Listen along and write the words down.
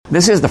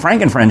This is the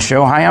Frank and Friends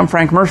show. Hi, I'm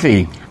Frank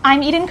Murphy.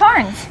 I'm Eden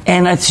Carnes.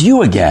 And it's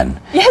you again.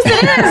 Yes,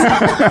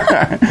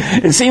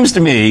 it is. It seems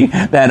to me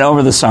that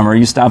over the summer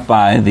you stopped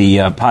by the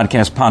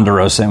podcast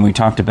Ponderosa and we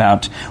talked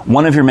about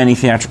one of your many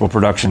theatrical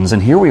productions.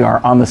 And here we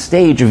are on the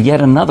stage of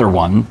yet another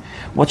one.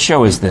 What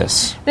show is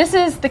this? This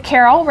is The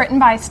Carol, written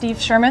by Steve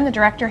Sherman, the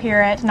director here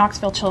at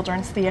Knoxville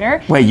Children's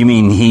Theater. Wait, you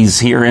mean he's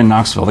here in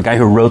Knoxville, the guy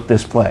who wrote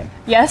this play?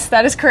 Yes,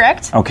 that is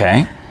correct.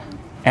 Okay.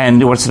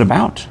 And what's it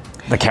about?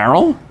 The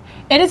Carol?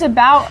 It is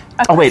about...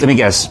 Oh, wait, let me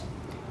guess.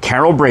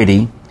 Carol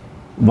Brady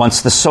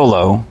wants the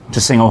solo to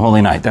sing O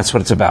Holy Night. That's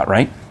what it's about,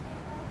 right?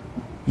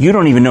 You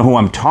don't even know who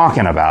I'm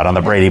talking about on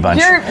the Brady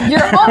Bunch.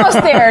 You're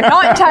almost there.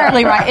 Not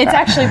entirely right. It's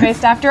actually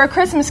based after A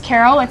Christmas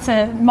Carol. It's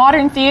a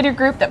modern theater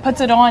group that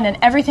puts it on, and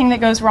everything that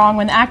goes wrong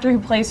when the actor who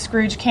plays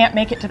Scrooge can't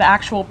make it to the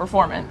actual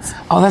performance.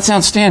 Oh, that's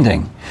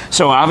outstanding.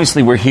 So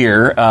obviously we're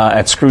here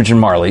at Scrooge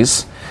and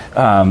Marley's.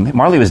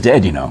 Marley was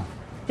dead, you know.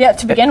 Yeah,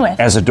 to begin with.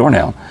 As a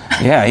doornail.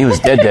 Yeah, he was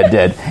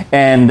dead.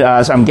 And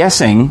so I'm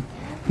guessing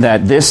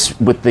that this,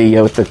 with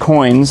the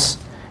coins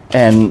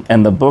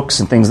and the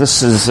books and things,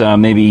 this is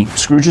maybe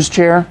Scrooge's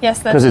chair?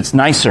 Yes. Because it's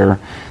nicer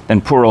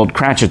than poor old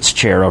Cratchit's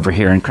chair over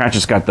here. And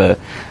Cratchit's got the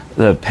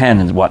pen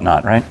and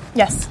whatnot, right?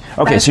 Yes.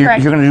 Okay, so you're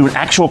going to do an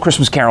actual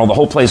Christmas Carol. The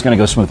whole play is going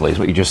to go smoothly, is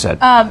what you just said.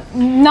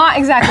 Not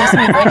exactly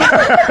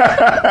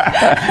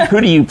smoothly.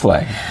 Who do you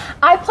play?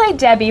 I play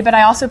Debbie, but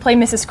I also play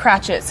Mrs.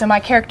 Cratchit, so my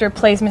character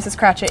plays Mrs.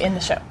 Cratchit in the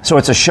show. So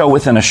it's a show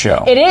within a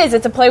show. It is.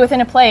 It's a play within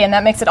a play, and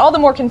that makes it all the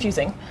more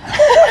confusing.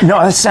 No,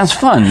 that sounds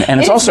fun. And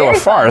it's also a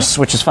farce,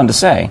 fun. Which is fun to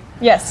say.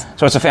 Yes.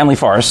 So it's a family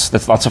farce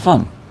that's lots of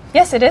fun.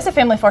 Yes, it is a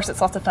family farce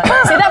that's lots of fun.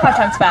 Say that 5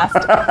 times fast.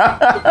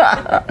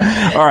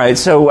 All right,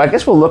 so I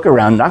guess we'll look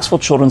around. Knoxville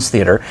Children's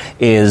Theater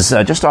is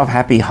just off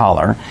Happy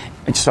Holler,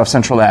 just off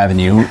Central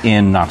Avenue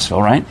in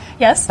Knoxville, right?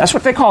 Yes. That's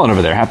what they call it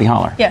over there, Happy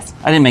Holler. Yes.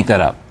 I didn't make that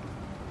up.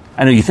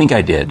 I know you think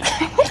I did.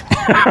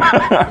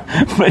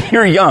 But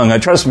you're young,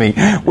 trust me.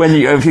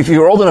 If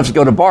you're old enough to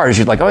go to bars,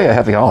 you'd like, oh yeah,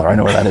 Happy Holler, I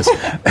know where that is.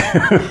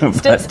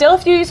 Still a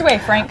few years away,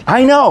 Frank.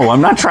 I know, I'm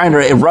not trying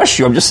to rush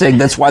you. I'm just saying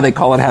that's why they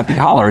call it Happy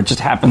Holler. It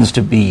just happens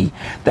to be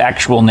the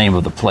actual name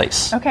of the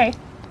place. Okay.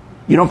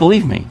 You don't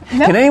believe me?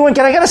 No.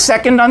 Can I get a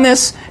second on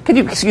this?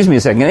 Excuse me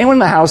a second. Can anyone in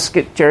the house,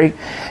 Jerry,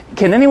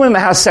 can anyone in the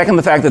house second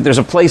the fact that there's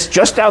a place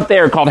just out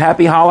there called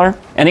Happy Holler?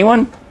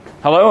 Anyone?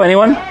 Hello,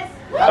 anyone? Yes.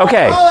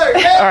 Okay.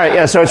 All right,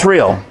 yeah, so it's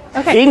real.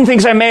 Okay. Eden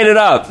thinks I made it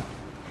up.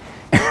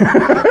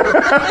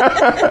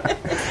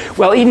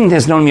 Well, Eden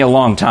has known me a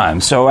long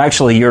time, so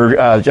actually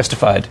you're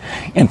justified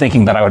in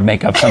thinking that I would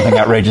make up something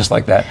outrageous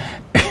like that.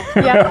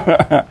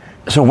 Yeah.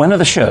 So when are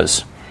the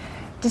shows?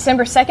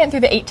 December 2nd through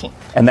the 18th.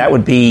 And that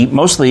would be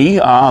mostly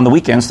on the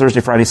weekends,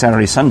 Thursday, Friday,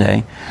 Saturday,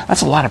 Sunday.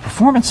 That's a lot of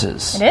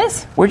performances. It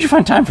is. Where'd you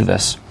find time for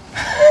this?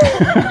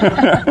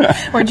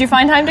 Where'd you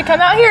find time to come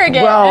out here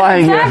again? Well,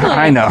 exactly.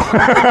 I know.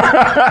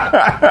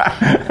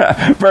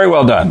 Very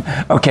well done.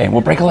 Okay, we'll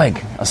break a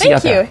leg. I'll see you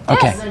out there.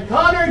 Thank you. Okay. And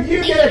Connor,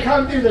 you get to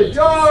come through the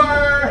door.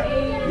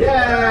 Yay!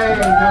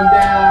 And come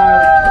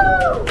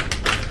down.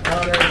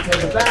 Connor,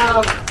 take a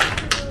bow.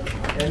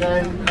 And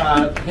then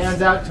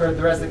hands out toward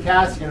the rest of the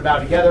cast. You're going to bow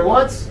together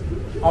once.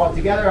 All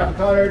together, up and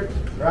Connor.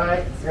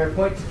 Right. You're going to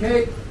point to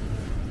Kate.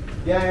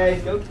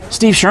 Yay.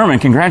 Steve Sherman,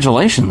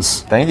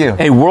 congratulations. Thank you.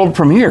 A world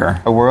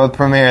premiere. A world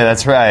premiere,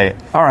 that's right.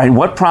 All right,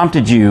 what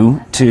prompted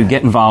you to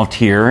get involved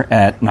here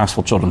at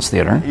Knoxville Children's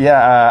Theater?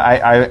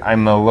 Yeah,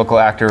 I'm a local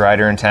actor,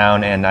 writer in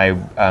town, and I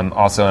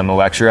also am a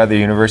lecturer at the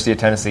University of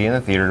Tennessee in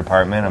the theater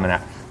department. I'm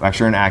a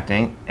lecturer in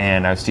acting,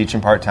 and I was teaching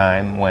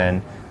part-time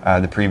when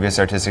the previous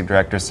artistic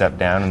director stepped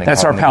down. And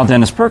That's our pal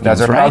Dennis Perkins,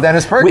 That's our right? pal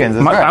Dennis Perkins,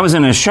 that's right. I was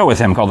in a show with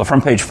him called The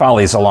Front Page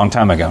Follies a long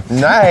time ago.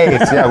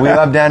 Nice. Yeah, we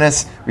love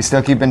Dennis. We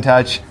still keep in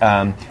touch.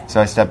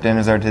 So I stepped in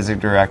as artistic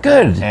director.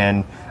 Good.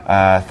 And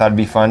thought it'd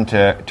be fun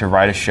to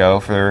write a show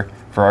for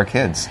our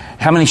kids.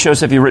 How many shows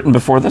have you written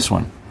before this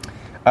one?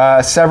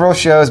 Several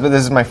shows, but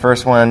this is my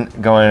first one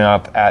going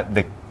up at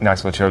the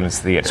Knoxville Children's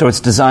Theater. So it's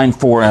designed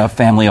for a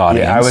family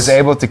audience. Yeah, I was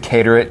able to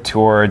cater it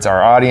towards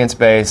our audience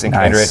base and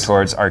cater it Nice.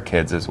 towards our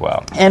kids as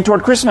well. And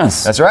toward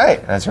Christmas. That's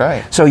right. That's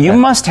right. So you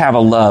must have a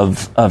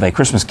love of A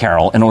Christmas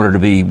Carol in order to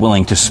be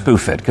willing to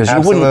spoof it, because you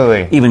wouldn't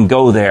Absolutely. even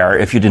go there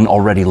if you didn't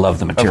already love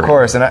the material. Of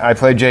course, and I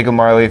played Jacob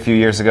Marley a few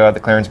years ago at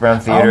the Clarence Brown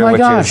Theater, my which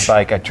gosh. is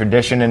like a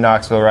tradition in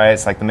Knoxville, right?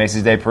 It's like the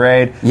Macy's Day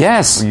Parade.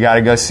 Yes. You got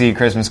to go see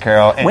Christmas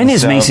Carol. And When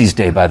is so- Macy's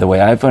Day, by the way?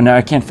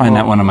 I can't find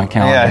that one on my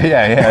calendar.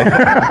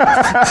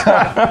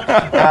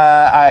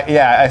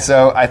 Yeah.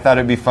 So I thought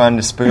it'd be fun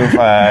to spoof.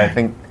 I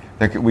think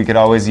we could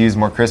always use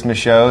more Christmas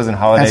shows and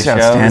holiday That's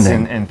shows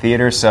outstanding. in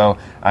theater. So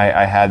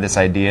I had this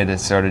idea to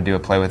sort of do a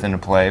play within a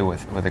play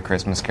with A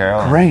Christmas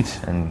Carol. Great.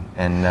 And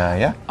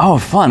yeah. Oh,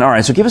 fun. All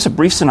right, so give us a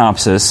brief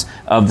synopsis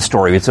of the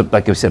story. It's,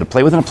 like I said, a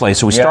play within a play.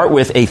 So we start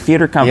with a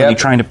theater company Yep.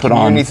 trying to put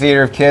Community on...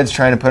 theater of kids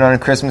trying to put on A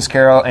Christmas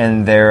Carol,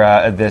 and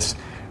they're this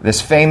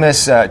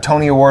famous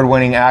Tony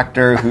Award-winning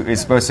actor who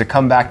is supposed to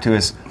come back to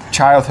his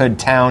childhood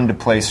town to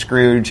play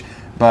Scrooge,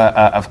 but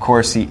of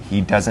course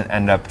he doesn't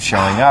end up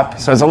showing up.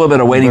 So it's a little bit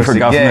of Waiting for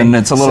Guffman.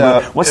 It's a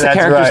little bit... What's the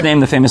character's name,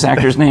 the famous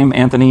actor's name?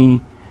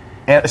 Anthony...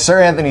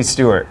 Sir Anthony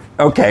Stewart.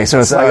 Okay, so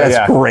it's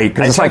that's great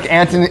because it's like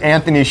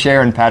Anthony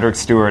Sher and Patrick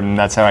Stewart, and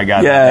that's how I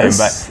got yes.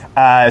 the name.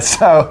 But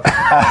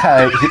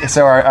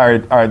so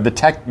our the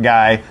tech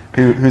guy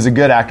who's a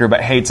good actor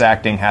but hates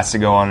acting has to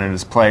go on in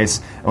his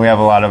place, and we have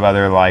a lot of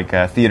other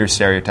theater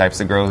stereotypes: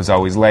 the girl who's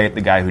always late,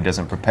 the guy who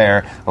doesn't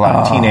prepare, a lot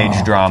of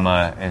teenage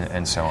drama,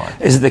 and so on.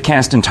 Is the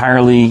cast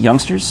entirely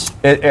youngsters?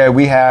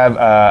 We have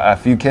a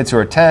few kids who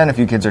are 10, a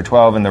few kids are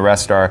 12, and the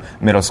rest are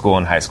middle school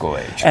and high school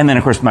age. And then,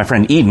 of course, my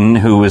friend Eden,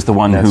 who is the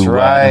one who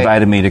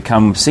invited me to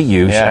come see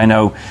you. Yeah. I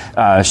know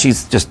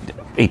she's just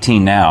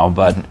 18 now,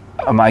 but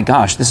oh my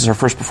gosh, this is her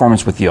first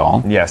performance with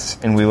y'all. Yes,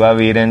 and we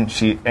love Eden.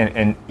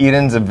 And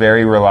Eden's a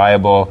very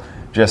reliable,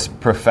 just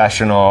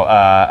professional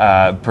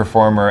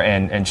performer,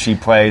 and she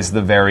plays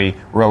the very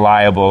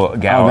reliable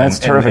gal. Oh, that's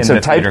terrific. So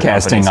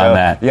typecasting on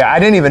that. Yeah, I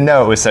didn't even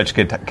know it was such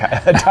good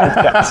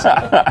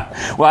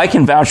typecasting. Well, I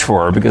can vouch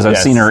for her because I've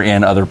seen her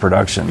in other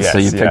productions. Yes, so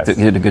you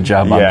did a good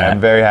job on that. Yeah,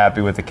 I'm very happy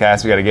with the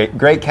cast. We got a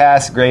great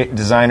cast, great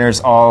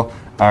designers, all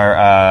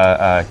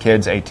our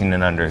kids 18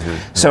 and under.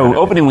 So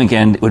opening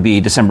weekend would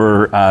be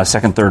December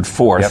 2nd, 3rd,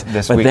 4th. Yep,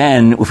 this but week.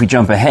 Then if we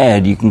jump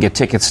ahead, you can get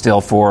tickets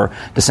still for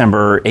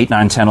December 8,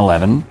 9, 10,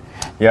 11.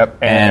 Yep.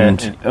 And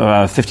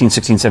 15,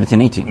 16,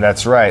 17, 18.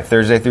 That's right.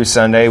 Thursday through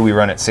Sunday, we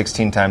run it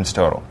 16 times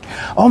total.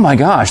 Oh my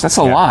gosh, that's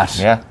a lot.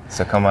 Yeah,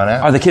 so come on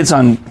out. Are the kids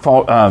on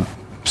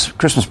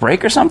Christmas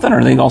break or something? Or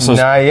are they also...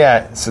 Not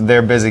yet. So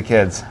they're busy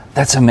kids.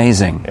 That's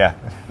amazing. Yeah.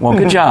 Well,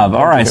 good job.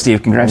 All right,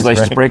 Steve.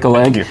 Congratulations. Break a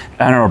leg.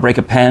 I don't know, break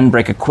a pen,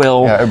 break a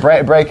quill. Yeah,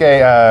 break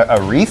a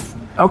wreath.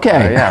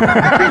 Okay.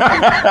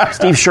 Yeah.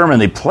 Steve Sherman,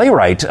 the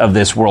playwright of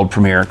this world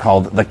premiere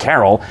called The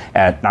Carol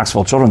at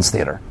Knoxville Children's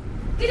Theater.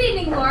 Good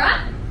evening,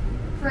 Laura.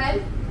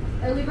 Fred,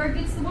 early bird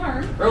gets the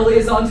worm. Early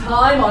is on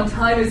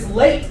time is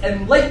late,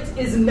 and late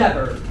is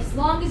never. As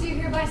long as you're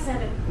here by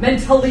 7.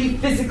 Mentally,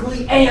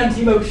 physically, and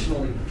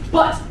emotionally.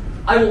 But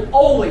I will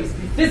always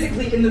be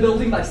physically in the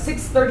building by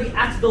 6:30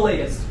 at the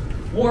latest.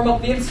 Warm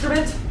up the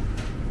instrument,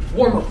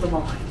 warm up the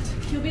mind.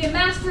 You'll be a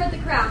master at the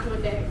craft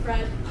one day,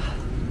 Fred.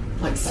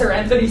 Like Sir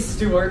Anthony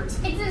Stewart.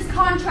 It's his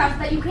contrast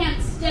that you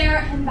can't stare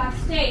at him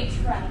backstage,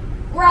 Fred.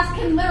 Or ask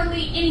him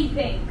literally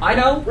anything. I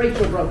know.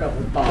 Rachel broke up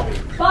with Bobby.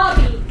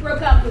 Bobby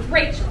broke up with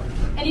Rachel,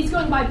 and he's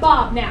going by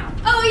Bob now.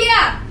 Oh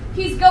yeah,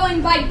 he's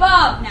going by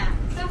Bob now.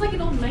 Sounds like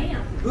an old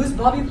man. Who's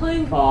Bobby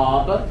playing?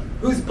 Bob.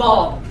 Who's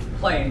Bob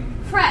playing?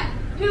 Fred.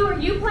 Who are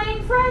you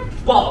playing, Fred?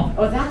 Bob.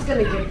 Oh, that's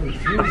gonna get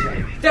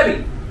confusing.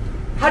 Debbie,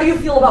 how do you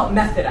feel about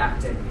method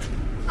acting?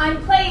 I'm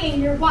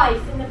playing your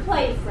wife in the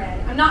play,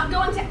 Fred. I'm not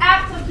going to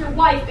act like your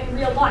wife in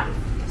real life.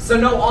 So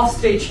no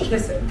offstage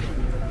kissing.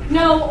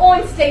 No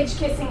on-stage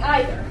kissing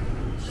either.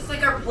 Just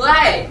like our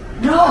play.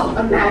 No,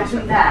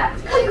 imagine that.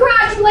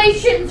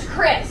 Congratulations,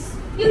 Chris.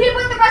 You did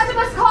what the rest of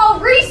us call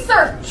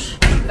research.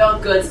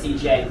 Felt good,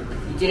 CJ.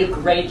 You did a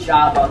great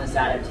job on this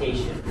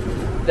adaptation.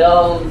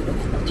 Though,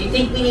 do you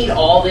think we need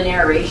all the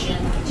narration?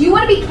 Do you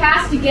want to be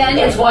cast again?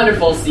 It's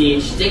wonderful,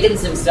 Siege.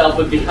 Dickens himself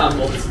would be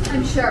humbled.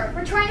 I'm sure.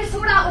 We're trying to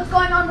sort out what's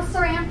going on with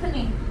Sir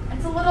Anthony.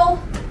 It's a little...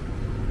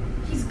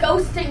 He's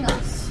ghosting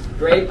us.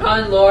 Great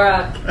pun,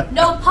 Laura.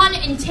 No pun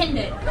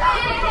intended.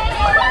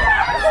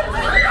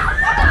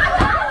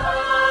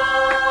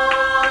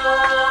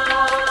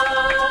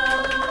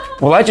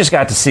 Well, I just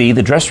got to see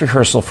the dress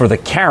rehearsal for The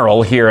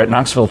Carol here at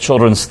Knoxville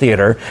Children's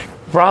Theater.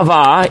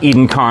 Brava,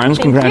 Eden Carnes,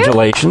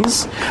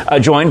 congratulations.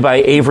 Joined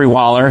by Avery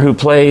Waller, who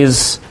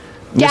plays...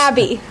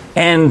 Gabby.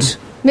 And...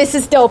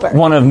 Mrs. Dilber.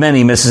 One of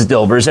many Mrs.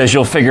 Dilbers, as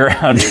you'll figure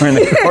out during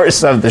the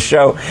course of the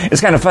show.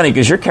 It's kind of funny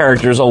because your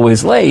character is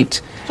always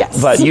late,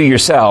 yes. But you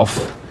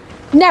yourself...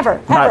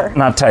 Never, ever.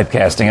 Not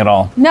typecasting at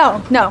all.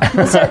 No,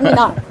 certainly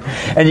not.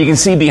 And you can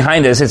see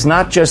behind us, it's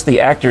not just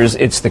the actors,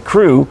 it's the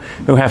crew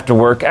who have to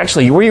work.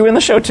 Actually, were you in the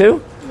show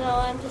too? No,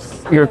 I'm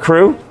just... Your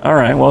crew? All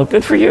right, well,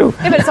 good for you.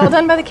 Yeah, but it's all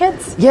done by the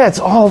kids. Yeah, it's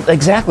all,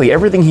 exactly.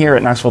 Everything here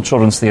at Knoxville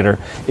Children's Theater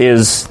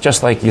is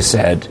just like you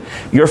said.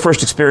 Your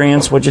first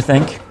experience, what'd you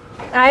think?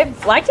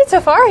 I've liked it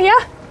so far,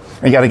 yeah.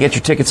 You got to get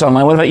your tickets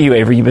online. What about you,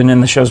 Avery? You been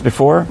in the shows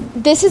before?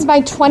 This is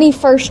my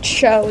 21st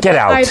show Get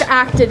out. I've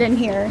acted in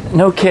here.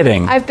 No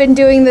kidding. I've been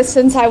doing this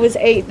since I was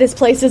 8. This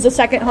place is a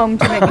second home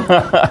to me.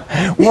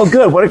 Well,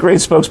 good. What a great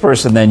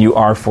spokesperson then you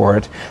are for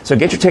it. So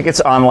get your tickets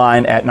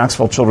online at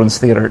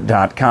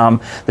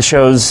KnoxvilleChildren'sTheater.com. The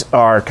shows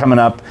are coming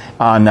up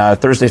on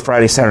Thursday,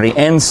 Friday, Saturday,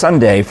 and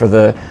Sunday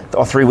for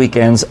all 3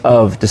 weekends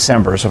of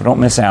December, so don't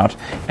miss out.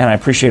 And I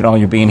appreciate all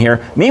you being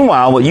here.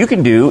 Meanwhile, what you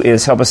can do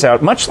is help us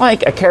out, much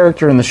like a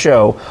character in the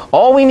show.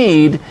 All we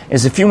need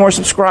is a few more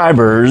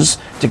subscribers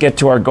to get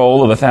to our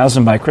goal of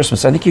 1,000 by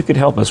Christmas. I think you could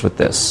help us with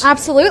this.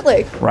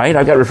 Absolutely. Right?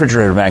 I've got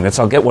refrigerator magnets.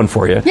 I'll get one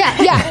for you.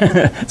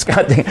 Yeah.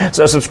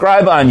 So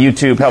subscribe on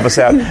YouTube. Help us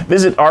out.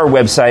 Visit our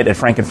website at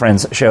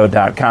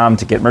frankandfriendsshow.com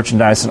to get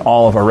merchandise and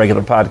all of our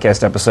regular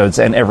podcast episodes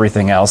and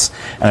everything else.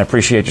 And I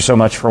appreciate you so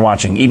much for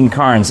watching. Eden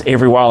Carnes,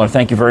 Avery Waller,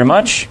 thank you very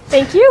much.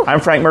 Thank you.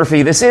 I'm Frank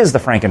Murphy. This is the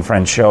Frank and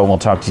Friends Show, and we'll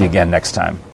talk to you again next time.